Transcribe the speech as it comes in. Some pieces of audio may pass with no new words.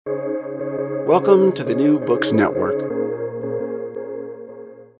Welcome to the New Books Network.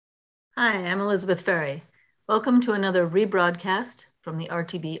 Hi, I'm Elizabeth Ferry. Welcome to another rebroadcast from the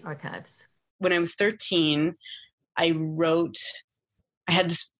RTB archives. When I was 13, I had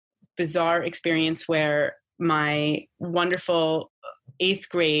this bizarre experience where my wonderful 8th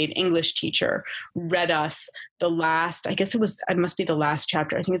grade English teacher read us it must be the last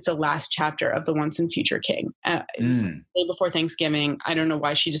chapter. I think it's the last chapter of The Once and Future King. It was the day before Thanksgiving. I don't know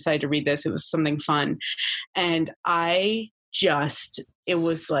why she decided to read this. It was something fun. And it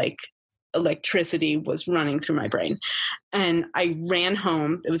was like electricity was running through my brain. And I ran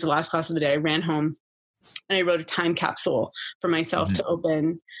home. It was the last class of the day. I ran home and I wrote a time capsule for myself to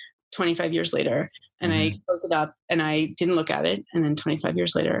open 25 years later. And I closed it up and I didn't look at it. And then 25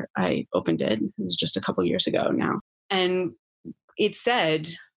 years later, I opened it. It was just a couple years ago now. And it said,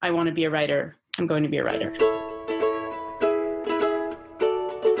 I want to be a writer. I'm going to be a writer.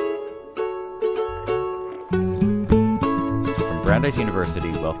 From Brandeis University,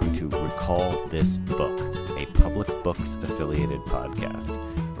 welcome to Recall This Book, a Public Books affiliated podcast.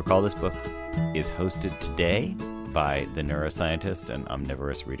 Recall This Book is hosted today by the neuroscientist and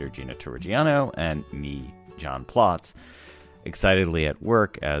omnivorous reader Gina Turrigiano and me, John Plotz, excitedly at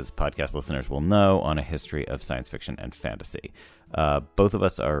work, as podcast listeners will know, on a history of science fiction and fantasy. Both of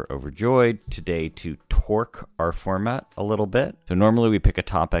us are overjoyed today to torque our format a little bit. So normally we pick a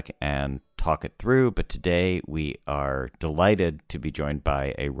topic and talk it through, but today we are delighted to be joined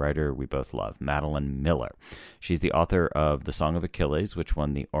by a writer we both love, Madeline Miller. She's the author of The Song of Achilles, which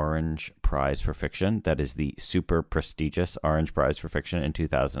won the Orange Prize for Fiction. That is the super prestigious Orange Prize for Fiction in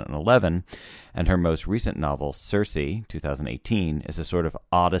 2011. And her most recent novel, Circe, 2018, is a sort of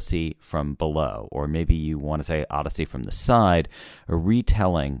Odyssey from below, or maybe you want to say Odyssey from the side, a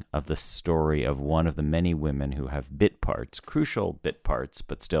retelling of the story of one of the many women who have bit parts, crucial bit parts,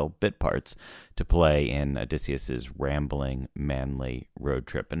 but still bit parts, to play in Odysseus's rambling, manly road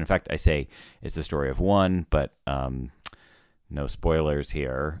trip. And in fact, I say it's the story of one, but no spoilers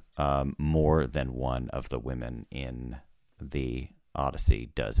here. More than one of the women in the Odyssey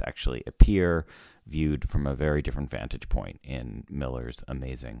does actually appear, viewed from a very different vantage point in Miller's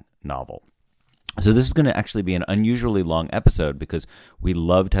amazing novel. So this is going to actually be an unusually long episode because we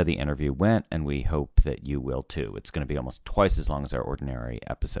loved how the interview went, and we hope that you will too. It's going to be almost twice as long as our ordinary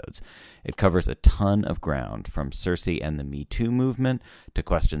episodes. It covers a ton of ground, from Circe and the Me Too movement to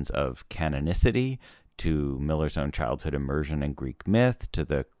questions of canonicity, to Miller's own childhood immersion in Greek myth, to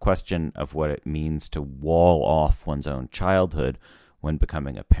the question of what it means to wall off one's own childhood when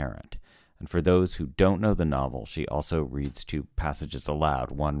becoming a parent. And for those who don't know the novel, she also reads two passages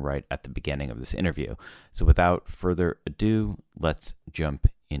aloud, one right at the beginning of this interview. So without further ado, let's jump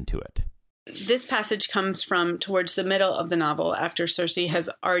into it. This passage comes from towards the middle of the novel, after Circe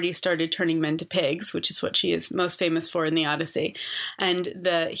has already started turning men to pigs, which is what she is most famous for in the Odyssey. And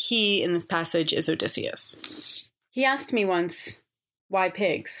the he in this passage is Odysseus. He asked me once, "Why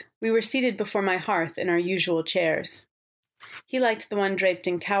pigs?" We were seated before my hearth in our usual chairs. He liked the one draped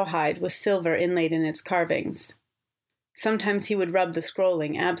in cowhide with silver inlaid in its carvings. Sometimes he would rub the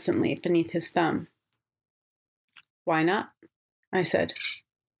scrolling absently beneath his thumb. "Why not?" I said.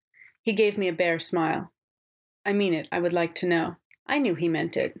 He gave me a bare smile. "I mean it, I would like to know." I knew he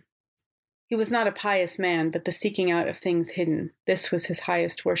meant it. He was not a pious man, but the seeking out of things hidden, this was his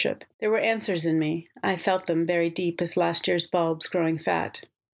highest worship. There were answers in me. I felt them very deep as last year's bulbs growing fat.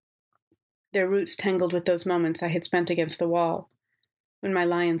 Their roots tangled with those moments I had spent against the wall, when my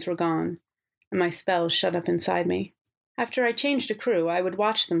lions were gone, and my spells shut up inside me. After I changed a crew, I would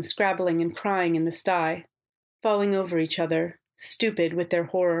watch them scrabbling and crying in the sty, falling over each other, stupid with their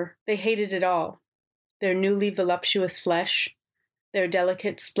horror. They hated it all. Their newly voluptuous flesh, their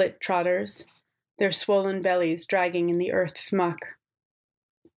delicate split trotters, their swollen bellies dragging in the earth's muck.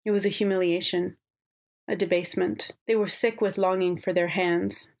 It was a humiliation, a debasement. They were sick with longing for their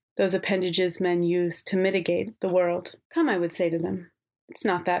hands, those appendages men use to mitigate the world. "Come," I would say to them, "it's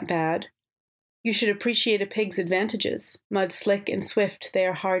not that bad. You should appreciate a pig's advantages. Mud slick and swift, they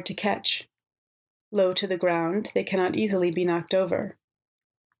are hard to catch. Low to the ground, they cannot easily be knocked over.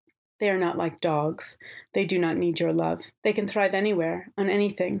 They are not like dogs. They do not need your love. They can thrive anywhere, on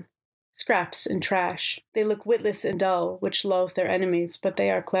anything. Scraps and trash. They look witless and dull, which lulls their enemies, but they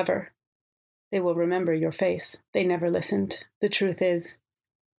are clever. They will remember your face. They never listened. The truth is,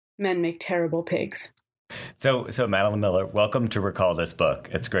 men make terrible pigs." So Madeline Miller, welcome to Recall This Book.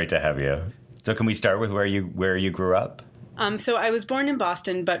 It's great to have you. So can we start with where you grew up? So I was born in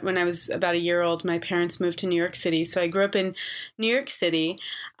Boston, but when I was about a year old, my parents moved to New York City. So I grew up in New York City,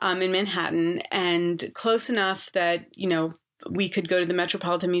 in Manhattan, and close enough that, we could go to the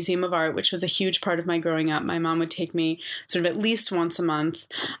Metropolitan Museum of Art, which was a huge part of my growing up. My mom would take me sort of at least once a month,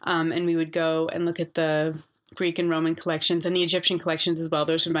 and we would go and look at the Greek and Roman collections and the Egyptian collections as well.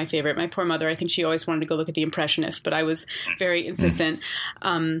 Those were my favorite. My poor mother, I think she always wanted to go look at the Impressionists, but I was very insistent.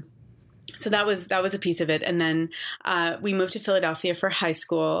 So that was a piece of it. And then we moved to Philadelphia for high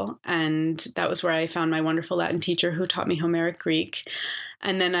school, and that was where I found my wonderful Latin teacher who taught me Homeric Greek.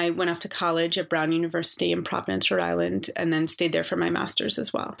 And then I went off to college at Brown University in Providence, Rhode Island, and then stayed there for my master's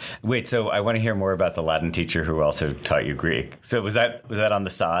as well. Wait, so I want to hear more about the Latin teacher who also taught you Greek. So was that on the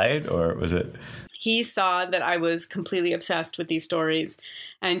side, or was it? He saw that I was completely obsessed with these stories,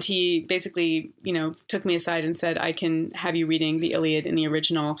 and he basically, took me aside and said, I can have you reading the Iliad in the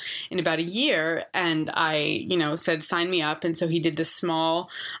original in about a year. And I, said, sign me up. And so he did this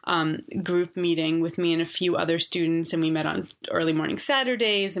small group meeting with me and a few other students, and we met on early morning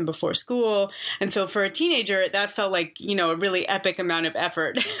Saturdays and before school. And so for a teenager, that felt like, a really epic amount of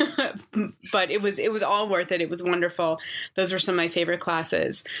effort, but it was all worth it. It was wonderful. Those were some of my favorite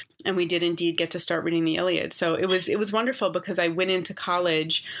classes. And we did indeed get to start reading the Iliad. So it was wonderful because I went into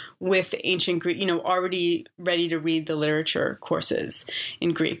college with ancient Greek, already ready to read the literature courses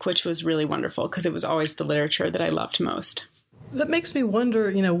in Greek, which was really wonderful because it was always the literature that I loved most. That makes me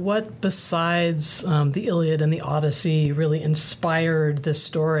wonder, what besides the Iliad and the Odyssey really inspired this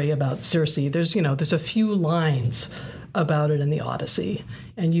story about Circe? There's a few lines about it in the Odyssey,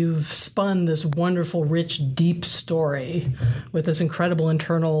 and you've spun this wonderful, rich, deep story with this incredible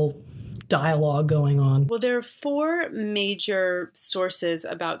internal dialogue going on. Well, there are 4 major sources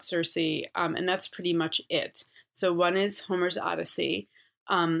about Circe, and that's pretty much it. So one is Homer's Odyssey.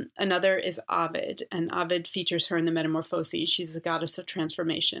 Another is Ovid, and Ovid features her in the Metamorphoses. She's the goddess of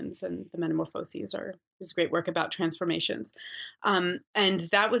transformations, and the Metamorphoses is a great work about transformations. And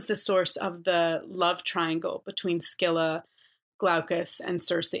that was the source of the love triangle between Scylla, Glaucus, and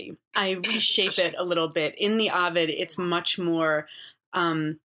Circe. I reshape it a little bit. In the Ovid, it's much more,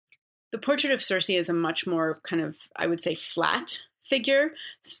 the portrait of Circe is a much more kind of, I would say, flat figure.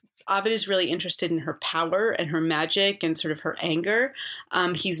 Ovid is really interested in her power and her magic and sort of her anger.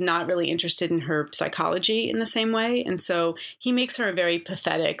 He's not really interested in her psychology in the same way. And so he makes her a very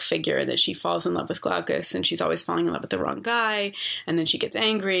pathetic figure, that she falls in love with Glaucus and she's always falling in love with the wrong guy. And then she gets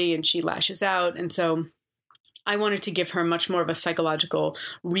angry and she lashes out. And so I wanted to give her much more of a psychological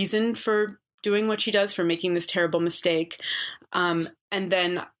reason for doing what she does, for making this terrible mistake. And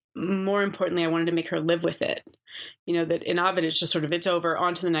then more importantly, I wanted to make her live with it. That in Ovid, it's just sort of, it's over,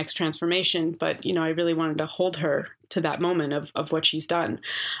 on to the next transformation. But, I really wanted to hold her to that moment of what she's done.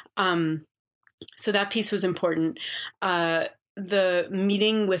 So that piece was important. The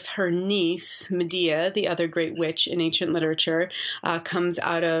meeting with her niece, Medea, the other great witch in ancient literature, comes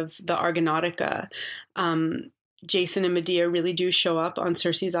out of the Argonautica. Jason and Medea really do show up on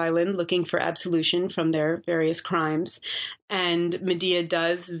Circe's island looking for absolution from their various crimes. And Medea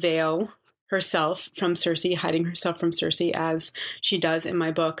does veil herself from Circe, hiding herself from Circe, as she does in my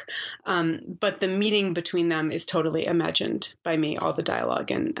book. But the meeting between them is totally imagined by me, all the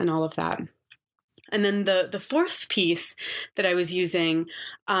dialogue and all of that. And then the 4th piece that I was using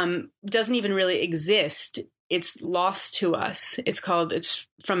doesn't even really exist. It's lost to us. It's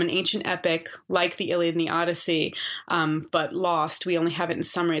from an ancient epic like the Iliad and the Odyssey, but lost. We only have it in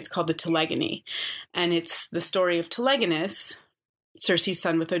summary. It's called the Telegony. And it's the story of Telegonus, Circe's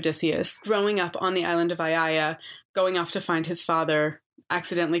son with Odysseus, growing up on the island of Aiaia, going off to find his father,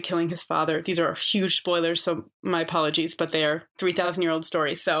 accidentally killing his father. These are huge spoilers, so my apologies, but they are 3,000-year-old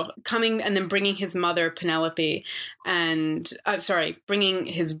stories. So coming and then bringing his mother Penelope bringing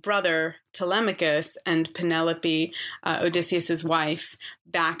his brother Telemachus and Penelope, Odysseus's wife,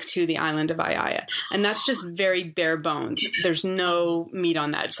 back to the island of Aiaia. And that's just very bare bones. There's no meat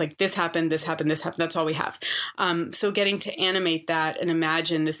on that. It's like, this happened, this happened, this happened. That's all we have. So getting to animate that and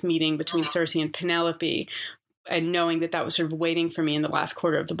imagine this meeting between Circe and Penelope, and knowing that was sort of waiting for me in the last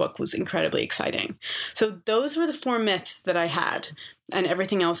quarter of the book, was incredibly exciting. So those were the 4 myths that I had, and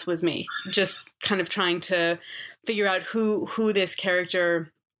everything else was me, just kind of trying to figure out who this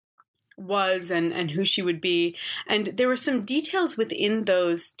character was and who she would be. And there were some details within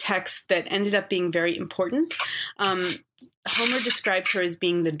those texts that ended up being very important. Homer describes her as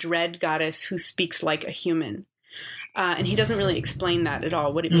being the dread goddess who speaks like a human. And he doesn't really explain that at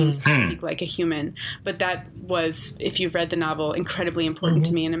all, what it means to speak like a human. But that was, if you've read the novel, incredibly important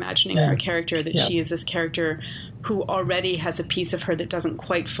to me in imagining her character, that she is this character who already has a piece of her that doesn't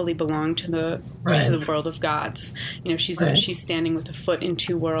quite fully belong to the world of gods. She's standing with a foot in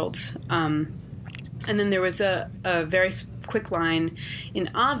 2 worlds. And then there was a very quick line in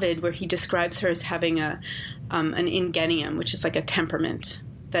Ovid where he describes her as having an ingenium, which is like a temperament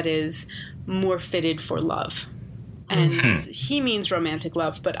that is more fitted for love. And he means romantic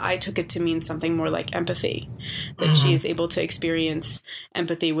love, but I took it to mean something more like empathy, that she is able to experience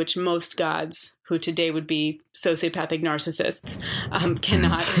empathy, which most gods, who today would be sociopathic narcissists,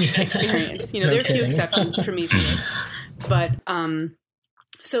 cannot experience. There are a few exceptions, Prometheus, but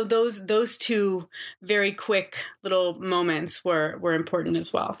so those two very quick little moments were important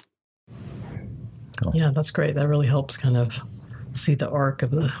as well. Cool. Yeah, that's great. That really helps kind of see the arc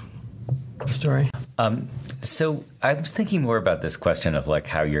of the story. So I was thinking more about this question of like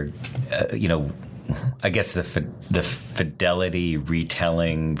how you're, I guess the fidelity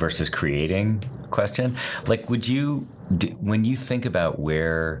retelling versus creating question. Like, when you think about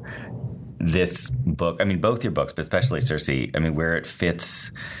where this book, I mean, both your books, but especially Circe, I mean, where it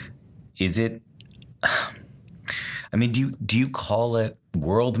fits, is it, I mean, do you call it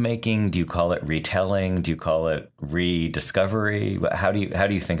world making? Do you call it retelling? Do you call it rediscovery? How do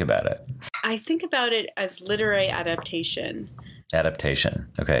you think about it? I think about it as literary adaptation. Adaptation.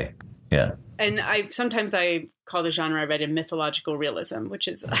 Okay. Yeah. And sometimes I call the genre I write mythological realism, which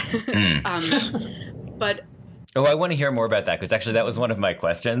is, but. Oh, I want to hear more about that, because actually that was one of my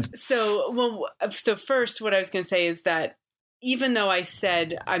questions. So first, what I was going to say is that even though I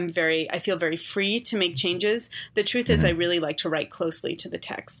said I feel very free to make changes, the truth is I really like to write closely to the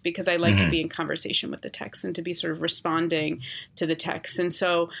text, because I like to be in conversation with the text and to be sort of responding to the text. And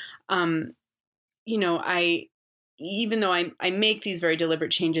so, even though I make these very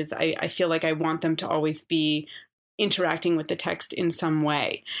deliberate changes, I feel like I want them to always be interacting with the text in some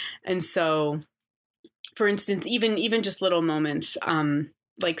way. And so, for instance, even just little moments,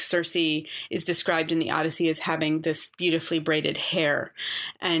 like Circe is described in the Odyssey as having this beautifully braided hair.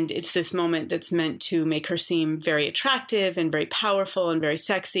 And it's this moment that's meant to make her seem very attractive and very powerful and very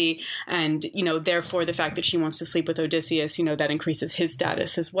sexy. And, therefore the fact that she wants to sleep with Odysseus, that increases his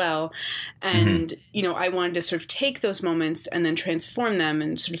status as well. And, I wanted to sort of take those moments and then transform them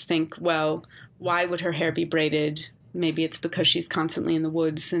and sort of think, well, why would her hair be braided? Maybe it's because she's constantly in the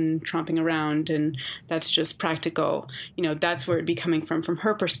woods and tromping around, and that's just practical. That's where it'd be coming from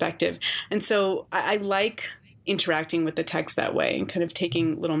her perspective. And so I like interacting with the text that way and kind of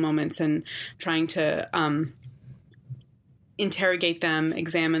taking little moments and trying to interrogate them,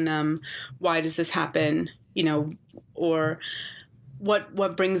 examine them. Why does this happen? Or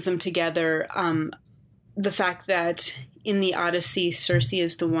what brings them together? The fact that in the Odyssey, Circe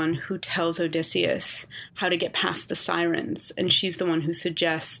is the one who tells Odysseus how to get past the sirens, and she's the one who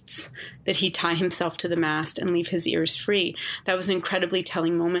suggests that he tie himself to the mast and leave his ears free. That was an incredibly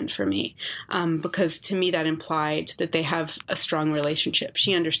telling moment for me, because to me that implied that they have a strong relationship.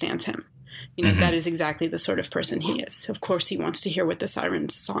 She understands him. That is exactly the sort of person he is. Of course, he wants to hear what the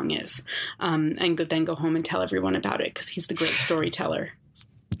siren's song is, and then go home and tell everyone about it, because he's the great storyteller.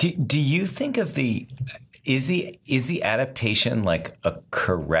 Do you think of is the adaptation like a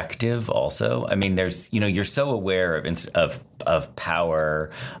corrective also? I mean, there's, you're so aware of power,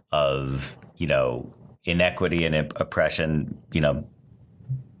 of, inequity and oppression,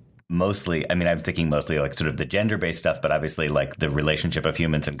 mostly, I mean, I'm thinking mostly like sort of the gender-based stuff, but obviously like the relationship of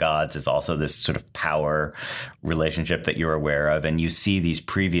humans and gods is also this sort of power relationship that you're aware of. And you see these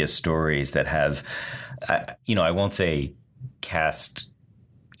previous stories that have, I won't say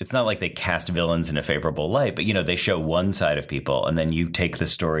it's not like they cast villains in a favorable light, but, they show one side of people, and then you take the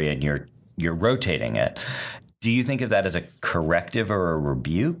story and you're rotating it. Do you think of that as a corrective or a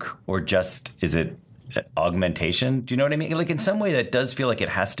rebuke, or just is it augmentation? Do you know what I mean? Like, in some way that does feel like it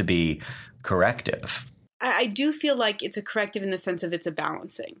has to be corrective. I do feel like it's a corrective in the sense of it's a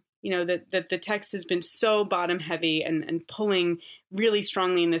balancing. That the text has been so bottom heavy and pulling really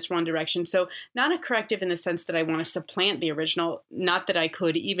strongly in this one direction. So not a corrective in the sense that I want to supplant the original, not that I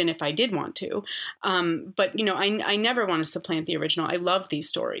could, even if I did want to. But, I never want to supplant the original. I love these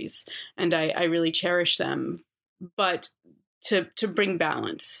stories and I really cherish them. But to bring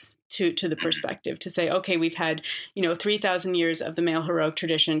balance to the perspective, to say, okay, we've had, 3,000 years of the male heroic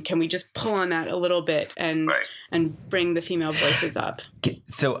tradition. Can we just pull on that a little bit and bring the female voices up?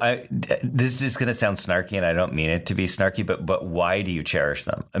 So this is just going to sound snarky, and I don't mean it to be snarky, but why do you cherish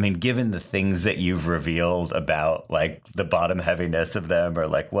them? I mean, given the things that you've revealed about like the bottom heaviness of them, or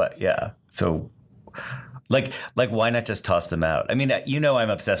like what? Yeah. So like why not just toss them out? I mean, I'm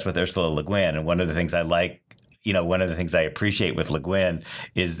obsessed with Ursula Le Guin, and one of the things I like, one of the things I appreciate with Le Guin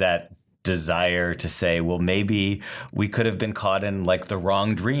is that desire to say, well, maybe we could have been caught in like the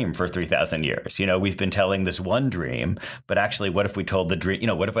wrong dream for 3,000 years. You know, we've been telling this one dream, but actually, what if we told the dream? You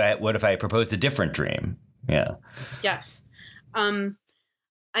know, what if I proposed a different dream? Yeah. Yes.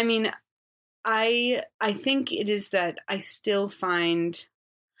 I mean, I think it is that I still find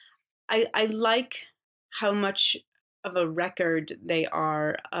I like how much of a record they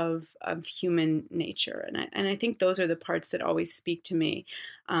are of human nature, and I think those are the parts that always speak to me,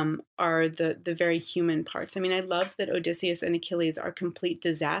 are the very human parts. I mean, I love that Odysseus and Achilles are complete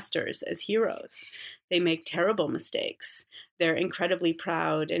disasters as heroes. They make terrible mistakes. They're incredibly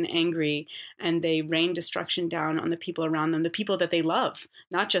proud and angry, and they rain destruction down on the people around them, the people that they love,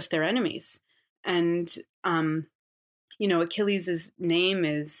 not just their enemies. And you know, Achilles' name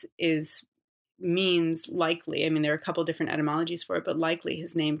means likely. I mean, there are a couple different etymologies for it, but likely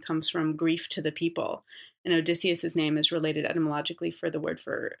his name comes from grief to the people. And Odysseus' name is related etymologically for the word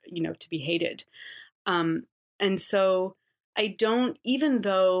for, you know, to be hated. And so I don't, even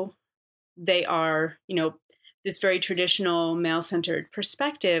though they are, you know, this very traditional male-centered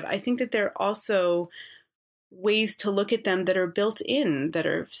perspective, I think that there are also ways to look at them that are built in, that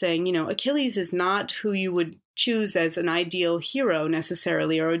are saying, you know, Achilles is not who you would choose as an ideal hero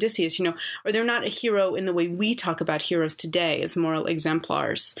necessarily, or Odysseus, you know, or they're not a hero in the way we talk about heroes today as moral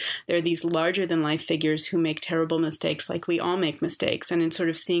exemplars. They're these larger than life figures who make terrible mistakes, like we all make mistakes. And in sort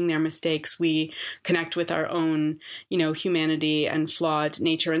of seeing their mistakes, we connect with our own, you know, humanity and flawed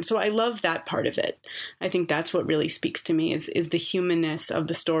nature. And so I love that part of it. I think that's what really speaks to me is the humanness of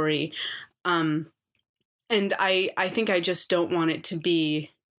the story. And I think I just don't want it to be,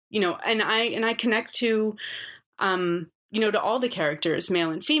 you know, and I connect to, you know, to all the characters,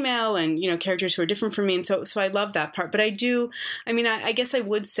 male and female, and, you know, characters who are different from me. And so I love that part. But I guess I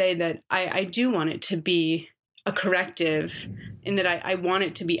would say that I do want it to be a corrective, in that I want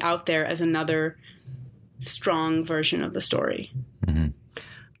it to be out there as another strong version of the story. Mm-hmm.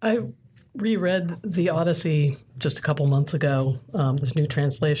 I reread the Odyssey just a couple months ago, this new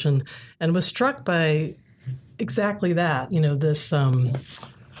translation, and was struck by exactly that, you know, this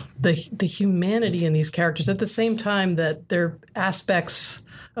the humanity in these characters, at the same time that there are aspects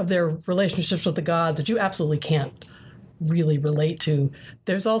of their relationships with the gods that you absolutely can't really relate to.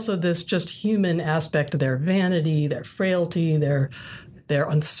 There's also this just human aspect of their vanity, their frailty, their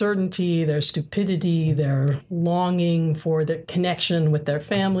uncertainty, their stupidity, their longing for the connection with their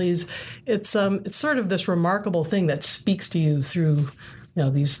families. It's sort of this remarkable thing that speaks to you through, you know,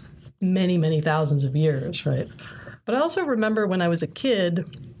 these many, many thousands of years, right? But I also remember when I was a kid,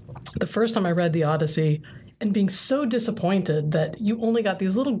 the first time I read the Odyssey, and being so disappointed that you only got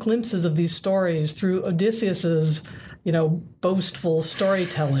these little glimpses of these stories through Odysseus's, you know, boastful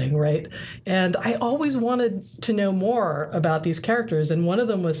storytelling, right? And I always wanted to know more about these characters, and one of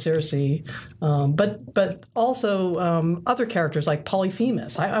them was Circe, but also other characters like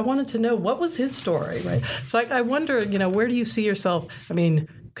Polyphemus. I wanted to know what was his story, right? So I wonder, you know, where do you see yourself? I mean,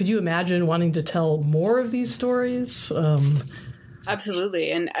 could you imagine wanting to tell more of these stories?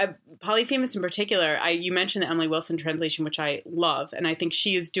 Absolutely. And Polyphemus in particular, you mentioned the Emily Wilson translation, which I love. And I think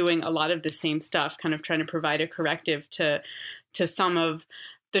she is doing a lot of the same stuff, kind of trying to provide a corrective to some of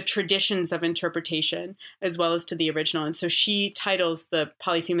the traditions of interpretation, as well as to the original. And so she titles the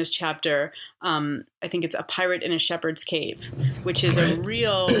Polyphemus chapter, I think it's A Pirate in a Shepherd's Cave, which is a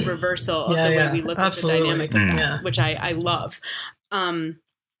real reversal of the way we look at the dynamic of that, which I love.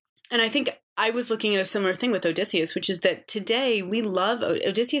 And I think I was looking at a similar thing with Odysseus, which is that today we love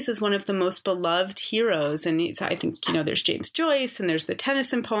Odysseus is one of the most beloved heroes. And I think, you know, there's James Joyce and there's the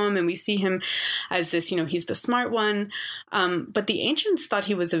Tennyson poem, and we see him as this, you know, he's the smart one. But the ancients thought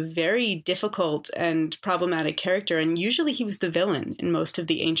he was a very difficult and problematic character. And usually he was the villain in most of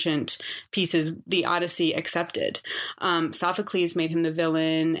the ancient pieces, the Odyssey accepted. Sophocles made him the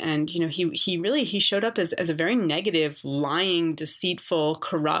villain. And, you know, he showed up as a very negative, lying, deceitful,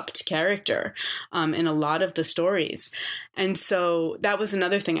 corrupt character. In a lot of the stories. And so that was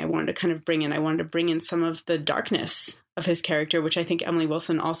another thing I wanted to kind of bring in. I wanted to bring in some of the darkness of his character, which I think Emily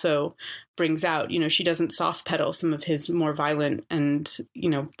Wilson also brings out. You know, she doesn't soft pedal some of his more violent and, you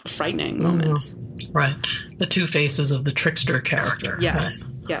know, frightening moments. Right. The two faces of the trickster character. Yes.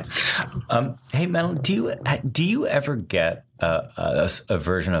 Right. Yes. Hey, Madeline, do you ever get a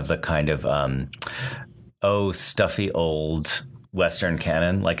version of the kind of, stuffy old Western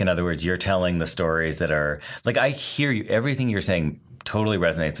canon? Like, in other words, you're telling the stories that are like, I hear you, everything you're saying totally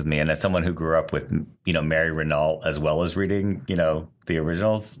resonates with me. And as someone who grew up with, Mary Renault, as well as reading, the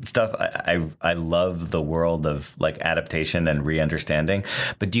original stuff, I love the world of like adaptation and re-understanding.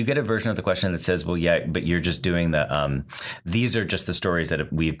 But do you get a version of the question that says, well, yeah, but you're just doing these are just the stories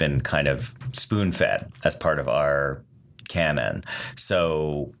that we've been kind of spoon-fed as part of our canon.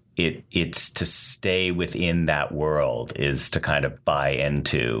 So it's to stay within that world is to kind of buy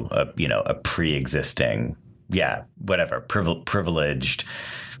into a pre-existing, privileged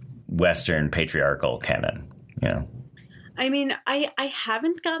Western patriarchal canon. I mean, I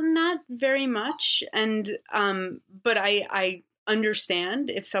haven't gotten that very much, and but I understand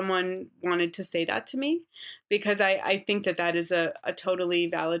if someone wanted to say that to me, because I think that is a totally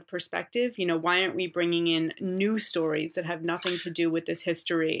valid perspective. Why aren't we bringing in new stories that have nothing to do with this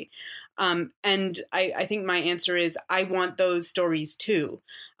history? And I think my answer is I want those stories too.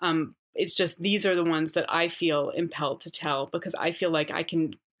 It's just these are the ones that I feel impelled to tell, because I feel like I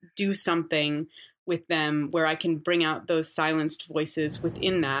can do something with them where I can bring out those silenced voices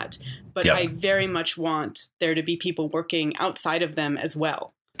within that. But I very much want there to be people working outside of them as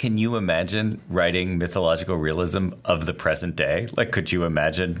well. Can you imagine writing mythological realism of the present day? Like, could you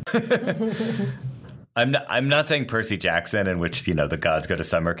imagine? I'm not saying Percy Jackson, in which, the gods go to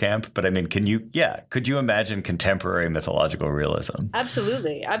summer camp, but I mean, could you imagine contemporary mythological realism?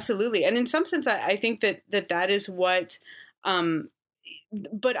 Absolutely. Absolutely. And in some sense, I think that is what,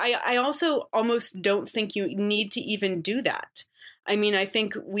 but I also almost don't think you need to even do that. I mean, I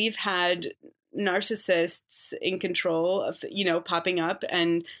think we've had narcissists in control of, popping up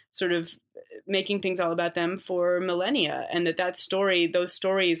and sort of making things all about them for millennia. And those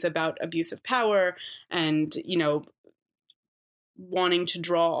stories about abuse of power and, wanting to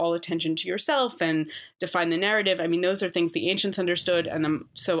draw all attention to yourself and define the narrative. I mean, those are things the ancients understood. And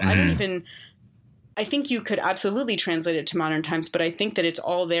so I think you could absolutely translate it to modern times, but I think that it's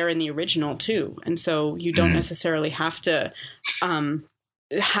all there in the original too. And so you don't necessarily have to move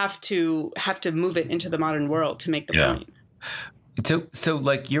it into the modern world to make the point. So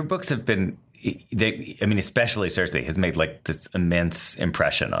like your books have been, especially Circe has made like this immense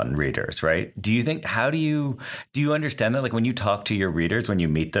impression on readers, right? Do you understand that? Like when you talk to your readers, when you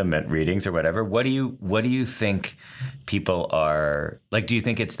meet them at readings or whatever, what do you think people are like? Do you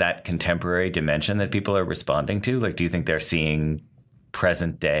think it's that contemporary dimension that people are responding to? Like, do you think they're seeing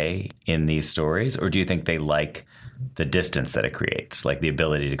present day in these stories, or do you think they like the distance that it creates, like the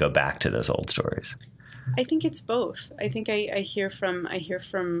ability to go back to those old stories? I think it's both. I think I hear from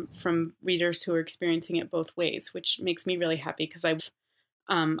readers who are experiencing it both ways, which makes me really happy, because I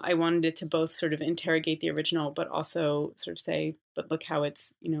wanted it to both sort of interrogate the original, but also sort of say, but look how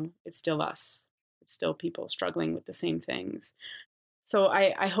it's it's still us. It's still people struggling with the same things. So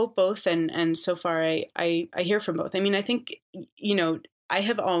I hope both, and so far I hear from both. I mean, I think I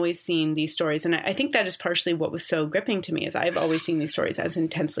have always seen these stories, and I think that is partially what was so gripping to me, is I've always seen these stories as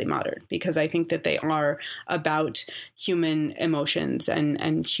intensely modern, because I think that they are about human emotions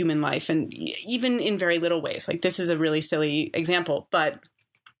and human life, and even in very little ways. Like, this is a really silly example, but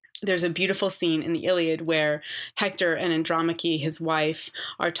there's a beautiful scene in the Iliad where Hector and Andromache, his wife,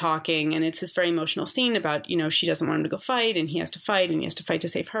 are talking, and it's this very emotional scene about, she doesn't want him to go fight, and he has to fight, and he has to fight to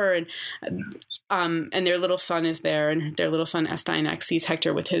save her, and their little son is there, and their little son Astyanax sees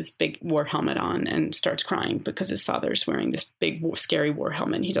Hector with his big war helmet on and starts crying because his father's wearing this big, scary war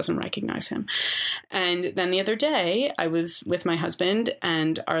helmet, and he doesn't recognize him. And then the other day, I was with my husband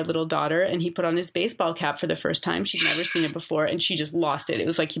and our little daughter, and he put on his baseball cap for the first time. She'd never seen it before, and she just lost it. It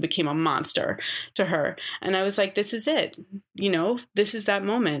was like he became a monster to her. And I was like, this is it. This is that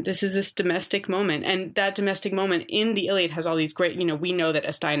moment. This is this domestic moment. And that domestic moment in the Iliad has all these great, we know that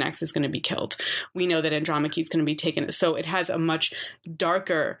Astyanax is going to be killed. We know that Andromache is going to be taken. So it has a much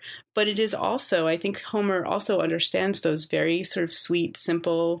darker, but it is also, I think Homer also understands those very sort of sweet,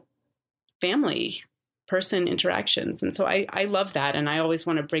 simple family person interactions. And so I love that. And I always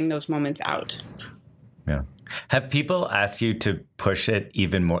want to bring those moments out. Yeah. Have people asked you to push it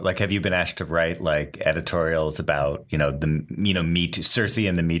even more? Like, have you been asked to write like editorials about, Me Too, Circe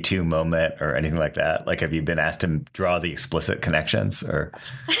and the Me Too moment or anything like that? Like, have you been asked to draw the explicit connections or?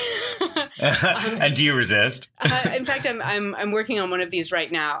 And do you resist? In fact, I'm working on one of these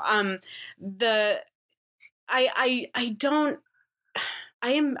right now. I don't.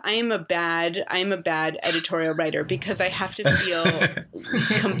 I am a bad editorial writer because I have to feel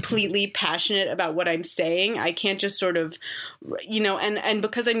completely passionate about what I'm saying. I can't just sort of, and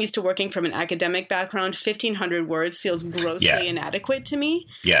because I'm used to working from an academic background, 1,500 words feels grossly inadequate to me.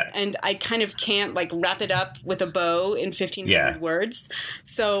 Yeah. And I kind of can't like wrap it up with a bow in 1,500 words.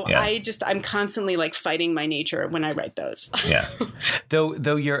 So I'm constantly like fighting my nature when I write those. Yeah.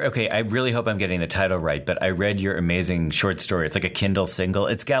 Though you're okay. I really hope I'm getting the title right, but I read your amazing short story. It's like a Kindle single.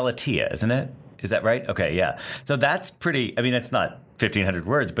 It's Galatea, isn't it? Is that right? Okay, yeah. So that's pretty. I mean, it's not 1,500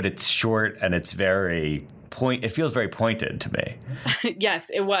 words, but it's short and it's very it feels very pointed to me. Yes,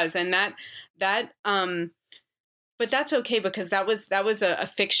 it was, and but that's okay because that was a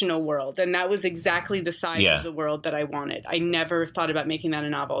fictional world, and that was exactly the size of the world that I wanted. I never thought about making that a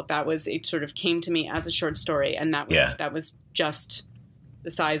novel. It sort of came to me as a short story, and that was just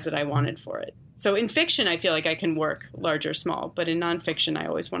the size that I wanted for it. So in fiction, I feel like I can work large or small, but in nonfiction, I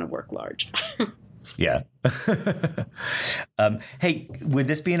always want to work large. Yeah. Hey, would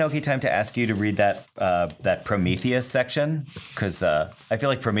this be an okay time to ask you to read that Prometheus section? Because I feel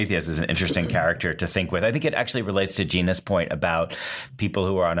like Prometheus is an interesting character to think with. I think it actually relates to Gina's point about people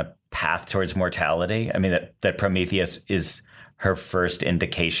who are on a path towards mortality. I mean, that Prometheus is her first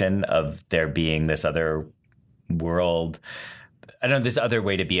indication of there being this other world. I don't know, this other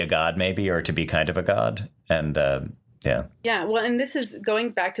way to be a god, maybe, or to be kind of a god. And yeah. Well, and this is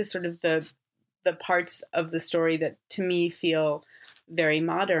going back to sort of the parts of the story that to me feel very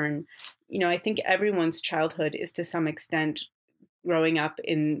modern. I think everyone's childhood is to some extent growing up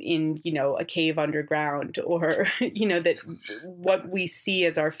in a cave underground, or, that what we see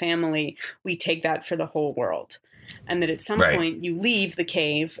as our family, we take that for the whole world. And that at some point you leave the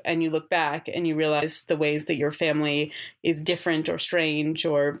cave and you look back and you realize the ways that your family is different or strange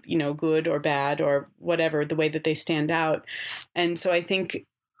or, good or bad or whatever, the way that they stand out. And so I think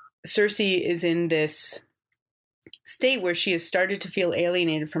Cersei is in this state where she has started to feel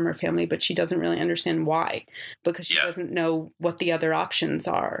alienated from her family, but she doesn't really understand why, because she doesn't know what the other options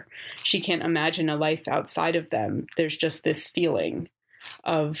are. She can't imagine a life outside of them. There's just this feeling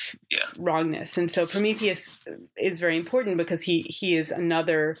of wrongness. And so Prometheus is very important because he is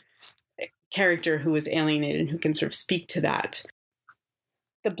another character who is alienated and who can sort of speak to that.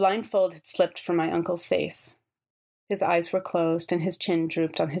 The blindfold had slipped from my uncle's face. His eyes were closed and his chin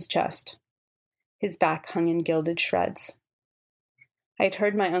drooped on his chest. His back hung in gilded shreds. I had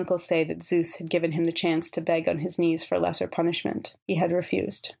heard my uncle say that Zeus had given him the chance to beg on his knees for lesser punishment. He had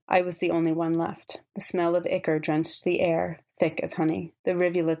refused. I was the only one left. The smell of ichor drenched the air, thick as honey. The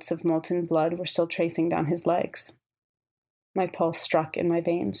rivulets of molten blood were still tracing down his legs. My pulse struck in my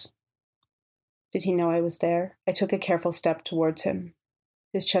veins. Did he know I was there? I took a careful step towards him.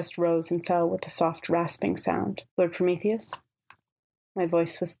 His chest rose and fell with a soft rasping sound. Lord Prometheus? My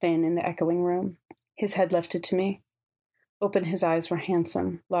voice was thin in the echoing room. His head lifted to me. Open, his eyes were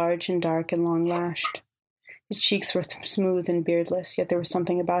handsome, large and dark and long-lashed. His cheeks were smooth and beardless, yet there was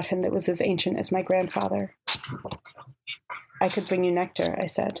something about him that was as ancient as my grandfather. I could bring you nectar, I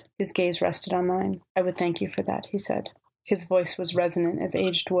said. His gaze rested on mine. I would thank you for that, he said. His voice was resonant as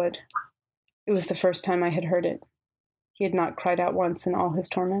aged wood. It was the first time I had heard it. He had not cried out once in all his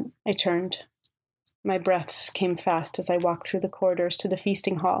torment. I turned. My breaths came fast as I walked through the corridors to the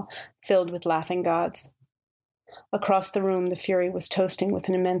feasting hall, filled with laughing gods. Across the room, the Fury was toasting with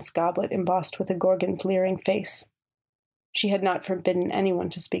an immense goblet embossed with a Gorgon's leering face. She had not forbidden anyone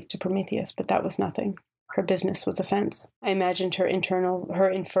to speak to Prometheus, but that was nothing. Her business was offense. I imagined her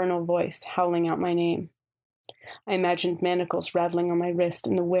infernal voice howling out my name. I imagined manacles rattling on my wrist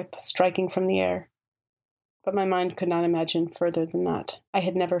and the whip striking from the air. But my mind could not imagine further than that. I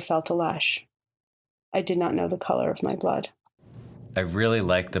had never felt a lash. I did not know the color of my blood. I really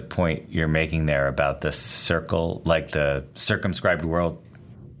like the point you're making there about the circle, like the circumscribed world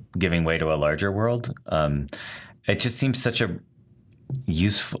giving way to a larger world. It just seems such a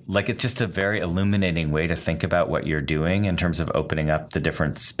useful, like it's just a very illuminating way to think about what you're doing in terms of opening up the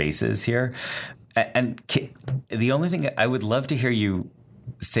different spaces here. And the only thing I would love to hear you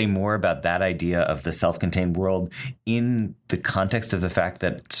say more about that idea of the self-contained world in the context of the fact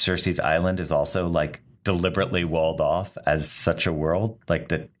that Cersei's island is also like deliberately walled off as such a world, like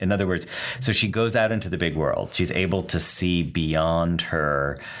that. In other words, so she goes out into the big world. She's able to see beyond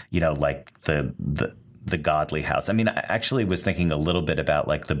her, like the godly house. I mean, I actually was thinking a little bit about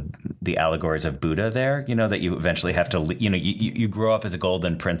like the allegories of Buddha there, that you eventually have to, you grow up as a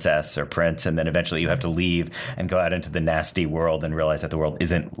golden princess or prince, and then eventually you have to leave and go out into the nasty world and realize that the world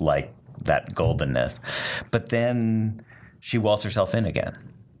isn't like that goldenness. But then she walls herself in again.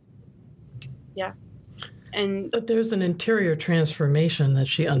 Yeah. But there's an interior transformation that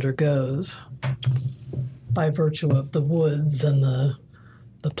she undergoes by virtue of the woods and the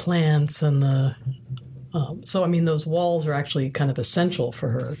plants and the. So I mean, those walls are actually kind of essential for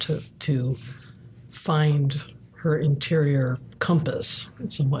her to find her interior compass in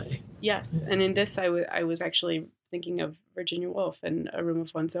some way. Yes, and in this, I was actually thinking of Virginia Woolf and A Room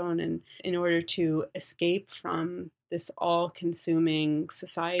of One's Own, and in order to escape from this all-consuming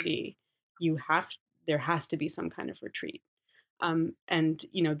society, there has to be some kind of retreat. And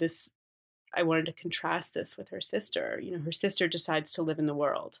this, I wanted to contrast this with her sister. Her sister decides to live in the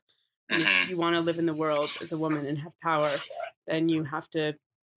world. And if you want to live in the world as a woman and have power, then you have to,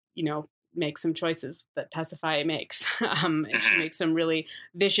 make some choices that Pasiphae makes. And she makes some really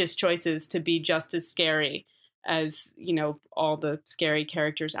vicious choices to be just as scary as, all the scary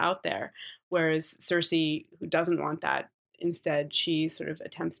characters out there. Whereas Cersei, who doesn't want that, instead, she sort of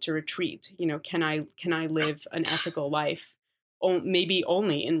attempts to retreat. Can I live an ethical life? Maybe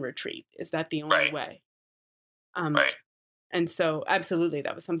only in retreat. Is that the only way? Right. And so, absolutely,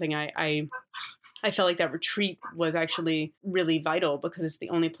 that was something I felt like that retreat was actually really vital, because it's the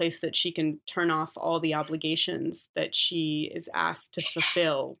only place that she can turn off all the obligations that she is asked to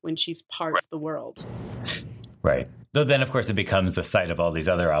fulfill when she's part of the world. Right. Though then, of course, it becomes the site of all these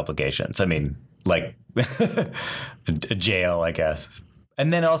other obligations. I mean, like a jail, I guess.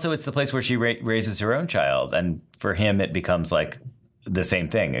 And then also it's the place where she raises her own child. And for him, it becomes like the same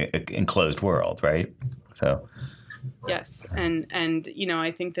thing, an enclosed world, right? So. Yes. And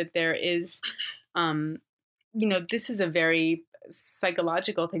I think that there is, this is a very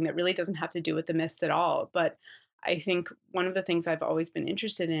psychological thing that really doesn't have to do with the myths at all. But I think one of the things I've always been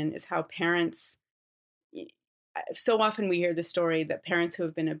interested in is how parents, so often we hear the story that parents who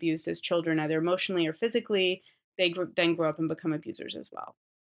have been abused as children, either emotionally or physically, they then grow up and become abusers as well.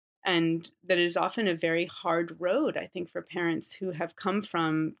 And that is often a very hard road, I think, for parents who have come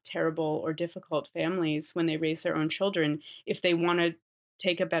from terrible or difficult families when they raise their own children. If they want to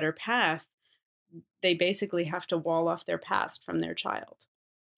take a better path, they basically have to wall off their past from their child.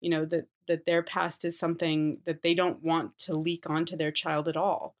 That their past is something that they don't want to leak onto their child at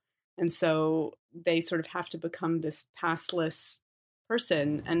all. And so they sort of have to become this pastless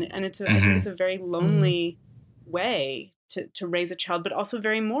person. And it's I think it's a very lonely way to raise a child, but also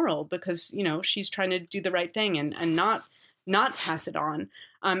very moral, because, she's trying to do the right thing and not pass it on.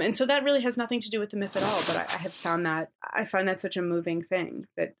 And so that really has nothing to do with the myth at all. But I find that such a moving thing,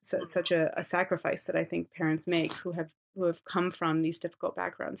 that such a sacrifice that I think parents make who have come from these difficult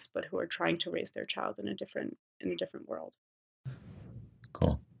backgrounds, but who are trying to raise their child in a different world.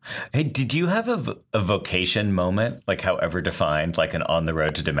 Cool. Hey, did you have a vocation moment, like however defined, like an on the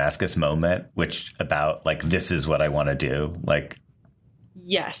road to Damascus moment, which about like, this is what I want to do? Like,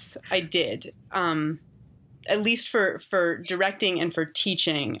 yes, I did. At least for directing and for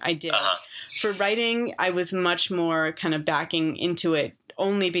teaching, I did. For writing, I was much more kind of backing into it,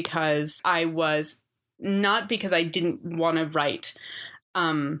 only because not because I didn't want to write,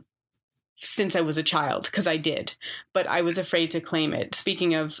 since I was a child, because I did, but I was afraid to claim it.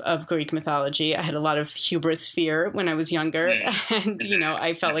 Speaking of Greek mythology, I had a lot of hubris fear when I was younger, and,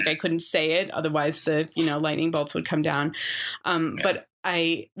 I felt like I couldn't say it. Otherwise the, lightning bolts would come down. But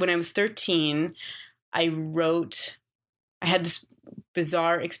when I was 13, I had this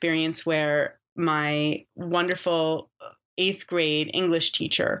bizarre experience where my wonderful 8th grade English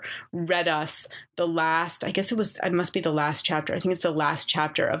teacher read us the last, it must be the last chapter. I think it's the last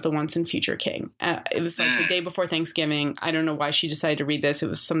chapter of The Once and Future King. It was like the day before Thanksgiving. I don't know why she decided to read this. It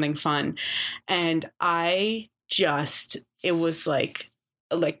was something fun. And it was like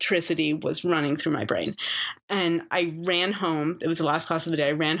electricity was running through my brain. And I ran home. It was the last class of the day.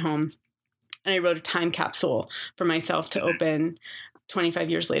 I ran home and I wrote a time capsule for myself to open 25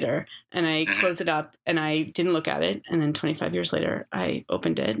 years later, and I closed it up and I didn't look at it. And then 25 years later, I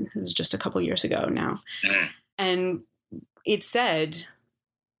opened it. It was just a couple years ago now. And it said,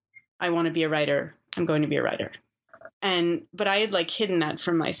 I want to be a writer. I'm going to be a writer. But I had hidden that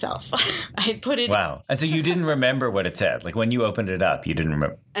from myself. I had put it. Wow. And so you didn't remember what it said. Like when you opened it up, you didn't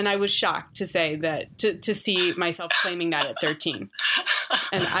remember. And I was shocked to say that, to see myself claiming that at 13.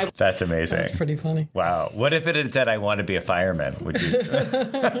 And That's amazing. That's pretty funny. Wow. What if it had said, I want to be a fireman? Would you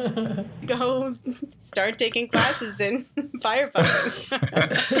go start taking classes in firefighting?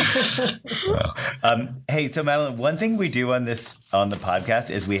 Hey, so Madeline, one thing we do on the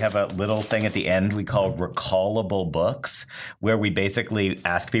podcast is we have a little thing at the end we call recallable books, where we basically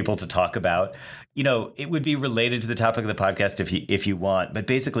ask people to talk about, it would be related to the topic of the podcast if you want, but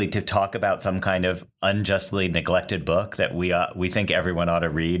basically to talk about some kind of unjustly neglected book that we think everyone ought to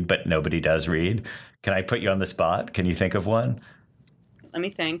read, but nobody does read. Can I put you on the spot? Can you think of one? Let me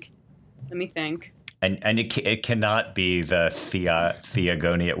think. And it cannot be the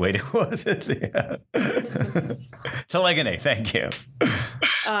Theogonia. Wait, what was it? Telegony. Thank you.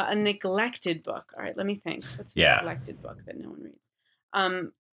 A neglected book. All right, let me think. What's a neglected book that no one reads? I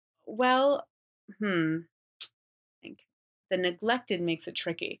think the neglected makes it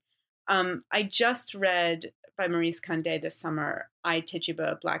tricky. I just read by Maurice Condé this summer, I,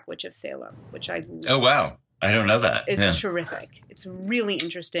 Tituba, Black Witch of Salem, which I love. Oh, wow. I don't know that. It's terrific. It's really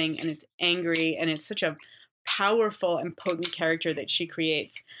interesting, and it's angry, and it's such a powerful and potent character that she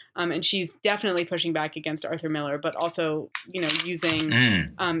creates. And she's definitely pushing back against Arthur Miller, but also, using,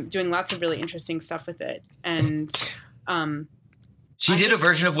 doing lots of really interesting stuff with it. And she did a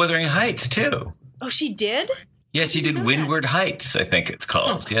version of Wuthering Heights too. Oh, she did? Yeah, she did Windward Heights, I think it's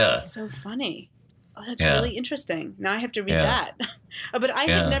called. Yeah. That's so funny. Oh, that's really interesting. Now I have to read that. But I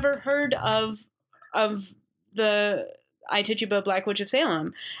had never heard of the I, Tituba, Black Witch of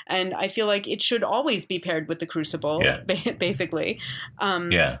Salem, and I feel like it should always be paired with The Crucible, basically.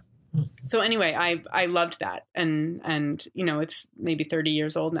 So anyway, I loved that, and it's maybe 30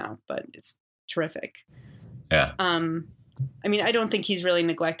 years old now, but it's terrific. Yeah. I mean, I don't think he's really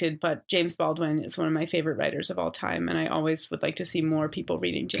neglected, but James Baldwin is one of my favorite writers of all time, and I always would like to see more people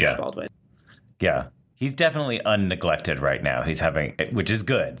reading James Baldwin. Yeah. He's definitely unneglected right now. He's having, which is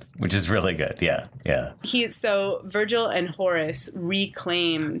good, which is really good. Yeah, yeah. So Virgil and Horace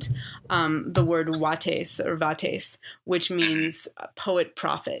reclaimed the word vates, which means poet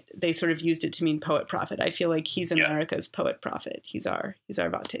prophet. They sort of used it to mean poet prophet. I feel like he's America's poet prophet. He's our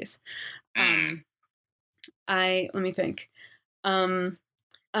vates. Let me think. You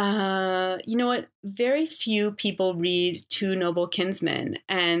know what? Very few people read Two Noble Kinsmen,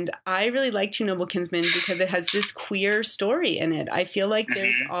 and I really like Two Noble Kinsmen because it has this queer story in it. I feel like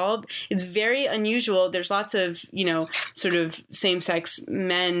it's very unusual. There's lots of, sort of same-sex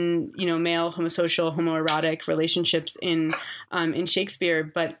men, male, homosocial, homoerotic relationships in Shakespeare,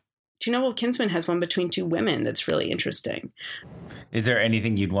 but Two Noble Kinsmen has one between two women that's really interesting. Is there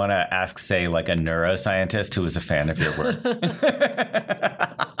anything you'd want to ask, say, like a neuroscientist who was a fan of your work?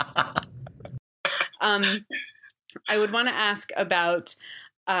 I would want to ask about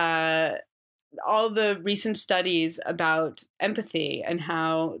all the recent studies about empathy and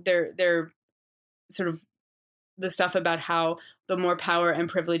how they're sort of the stuff about how the more power and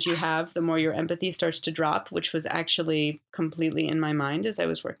privilege you have, the more your empathy starts to drop, which was actually completely in my mind as I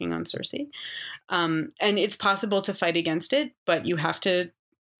was working on Circe. And it's possible to fight against it, but you have to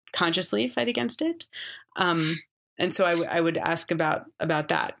consciously fight against it. And so I would ask about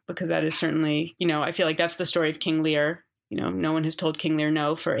that, because that is certainly, I feel like that's the story of King Lear. No one has told King Lear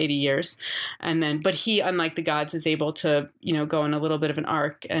no for 80 years. But he, unlike the gods, is able to, go on a little bit of an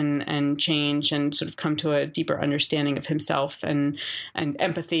arc and change and sort of come to a deeper understanding of himself and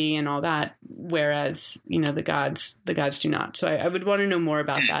empathy and all that. Whereas, the gods do not. So I would want to know more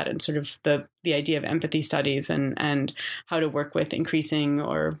about that and sort of the idea of empathy studies and how to work with increasing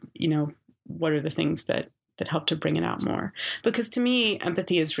or, what are the things that help to bring it out more. Because to me,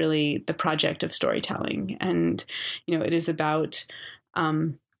 empathy is really the project of storytelling. And, it is about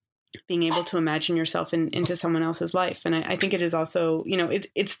being able to imagine yourself into someone else's life. And I think it is also,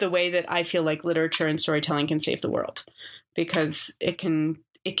 it's the way that I feel like literature and storytelling can save the world, because it can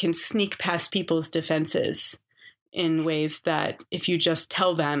sneak past people's defenses in ways that if you just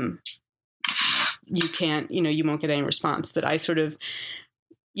tell them, you can't, you won't get any response. That I sort of,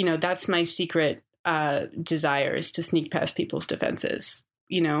 that's my secret desire, is to sneak past people's defenses,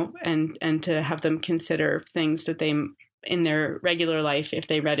 and to have them consider things that they, in their regular life, if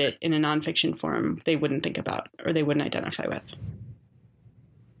they read it in a nonfiction form, they wouldn't think about or they wouldn't identify with.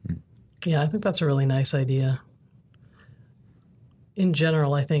 Yeah, I think that's a really nice idea. In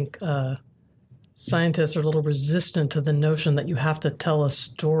general, I think scientists are a little resistant to the notion that you have to tell a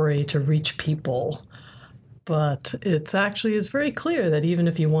story to reach people. But it actually is very clear that even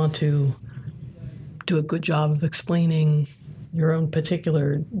if you want to do a good job of explaining your own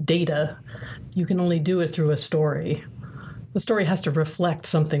particular data, you can only do it through a story. The story has to reflect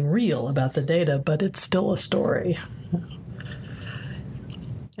something real about the data, but it's still a story.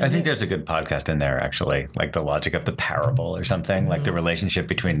 I think there's a good podcast in there, actually, like The Logic of the Parable or something, like the relationship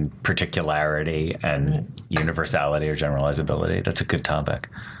between particularity and universality or generalizability. That's a good topic.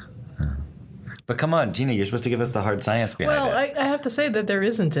 But come on, Gina, you're supposed to give us the hard science behind it. Well, I have to say that there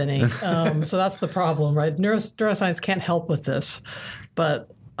isn't any. So that's the problem, right? Neuroscience can't help with this.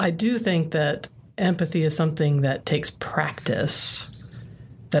 But I do think that empathy is something that takes practice.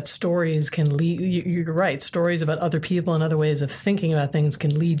 that stories can lead, you're right, stories about other people and other ways of thinking about things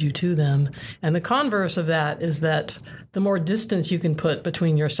can lead you to them. And the converse of that is that the more distance you can put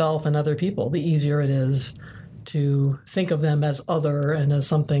between yourself and other people, the easier it is to think of them as other and as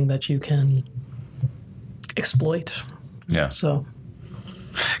something that you can exploit. Yeah. So,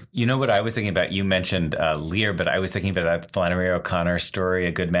 you know what I was thinking about? You mentioned Lear, but I was thinking about that Flannery O'Connor story,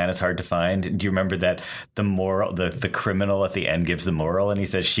 A Good Man is Hard to Find. Do you remember that the moral, the criminal at the end gives the moral, and he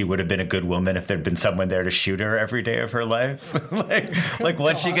says she would have been a good woman if there'd been someone there to shoot her every day of her life? like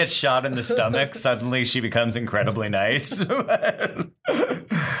once she gets shot in the stomach, suddenly she becomes incredibly nice.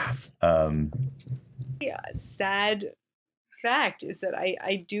 Sad fact is that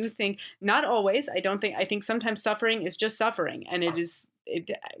I do think, not always, I think sometimes suffering is just suffering, and it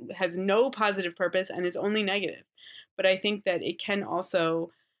has no positive purpose and is only negative. But I think that it can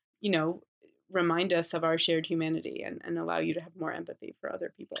also, remind us of our shared humanity and allow you to have more empathy for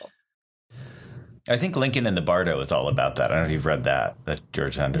other people. I think Lincoln and the Bardo is all about that. I don't know if you've read that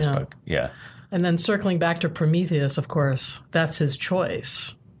George Sanders book. Yeah. And then circling back to Prometheus, of course, that's his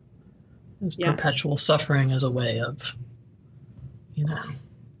choice. His perpetual suffering as a way of,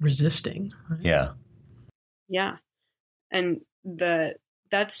 resisting. Right? Yeah. Yeah. And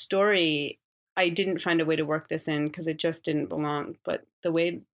that story, I didn't find a way to work this in because it just didn't belong. But the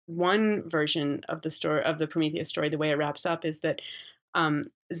way one version of the story, of the Prometheus story, the way it wraps up is that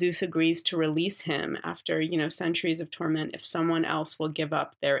Zeus agrees to release him after, centuries of torment if someone else will give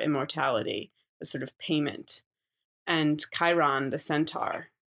up their immortality, the sort of payment. And Chiron, the centaur,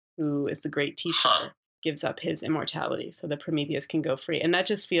 who is the great teacher, gives up his immortality so that Prometheus can go free. And that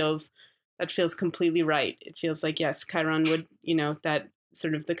just feels completely right. It feels like, yes, Chiron would, that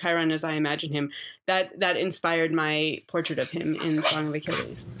sort of the Chiron as I imagine him, that inspired my portrait of him in Song of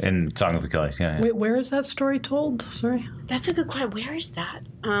Achilles. In Song of Achilles, yeah. Wait, where is that story told? Sorry? That's a good question. Where is that?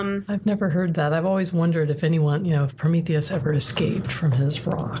 I've never heard that. I've always wondered if anyone, if Prometheus ever escaped from his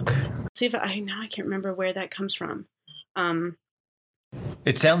rock. See if I can't remember where that comes from.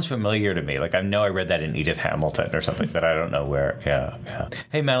 It sounds familiar to me. Like I know I read that in Edith Hamilton or something, but I don't know where. Yeah.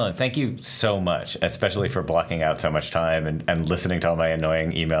 Hey, Madeline, thank you so much, especially for blocking out so much time and listening to all my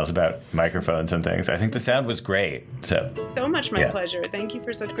annoying emails about microphones and things. I think the sound was great. So much my pleasure. Thank you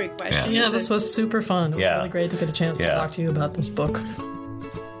for such great questions. Yeah, this was super fun. It was really great to get a chance to talk to you about this book.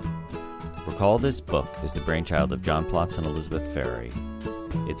 Recall This Book is the brainchild of John Plotz and Elizabeth Ferry.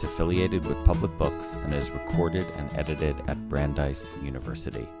 It's affiliated with Public Books and is recorded and edited at Brandeis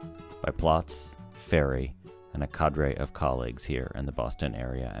University by Plotz, Ferry, and a cadre of colleagues here in the Boston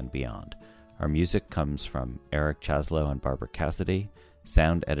area and beyond. Our music comes from Eric Chaslow and Barbara Cassidy.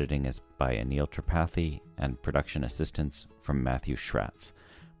 Sound editing is by Anil Tripathi, and production assistance from Matthew Schratz.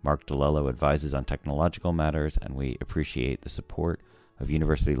 Mark DiLello advises on technological matters, and we appreciate the support of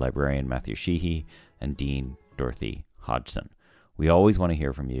University librarian Matthew Sheehy and Dean Dorothy Hodgson. We always want to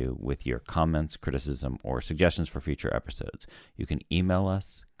hear from you with your comments, criticism, or suggestions for future episodes. You can email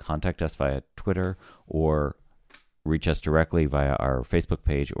us, contact us via Twitter, or reach us directly via our Facebook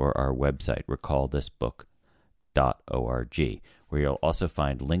page or our website, recallthisbook.org, where you'll also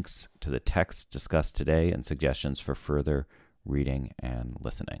find links to the texts discussed today and suggestions for further reading and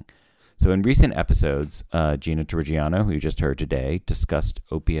listening. So in recent episodes, Gina Torrigiano, who you just heard today, discussed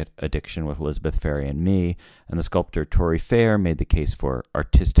opiate addiction with Elizabeth Ferry and me, and the sculptor Tori Fair made the case for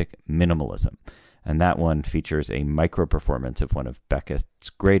artistic minimalism. And that one features a micro-performance of one of Beckett's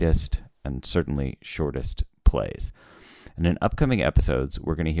greatest and certainly shortest plays. And in upcoming episodes,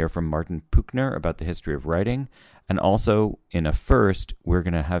 we're going to hear from Martin Puchner about the history of writing, and also in a first, we're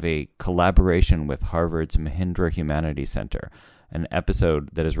going to have a collaboration with Harvard's Mahindra Humanities Center, an episode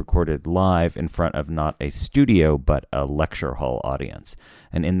that is recorded live in front of not a studio, but a lecture hall audience.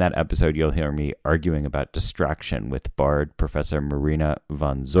 And in that episode, you'll hear me arguing about distraction with Bard Professor Marina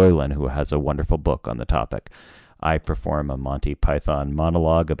von Zuylen, who has a wonderful book on the topic. I perform a Monty Python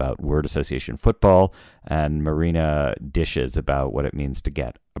monologue about word association football, and Marina dishes about what it means to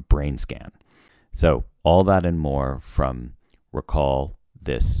get a brain scan. So all that and more from Recall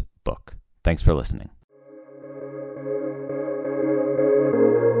This Book. Thanks for listening.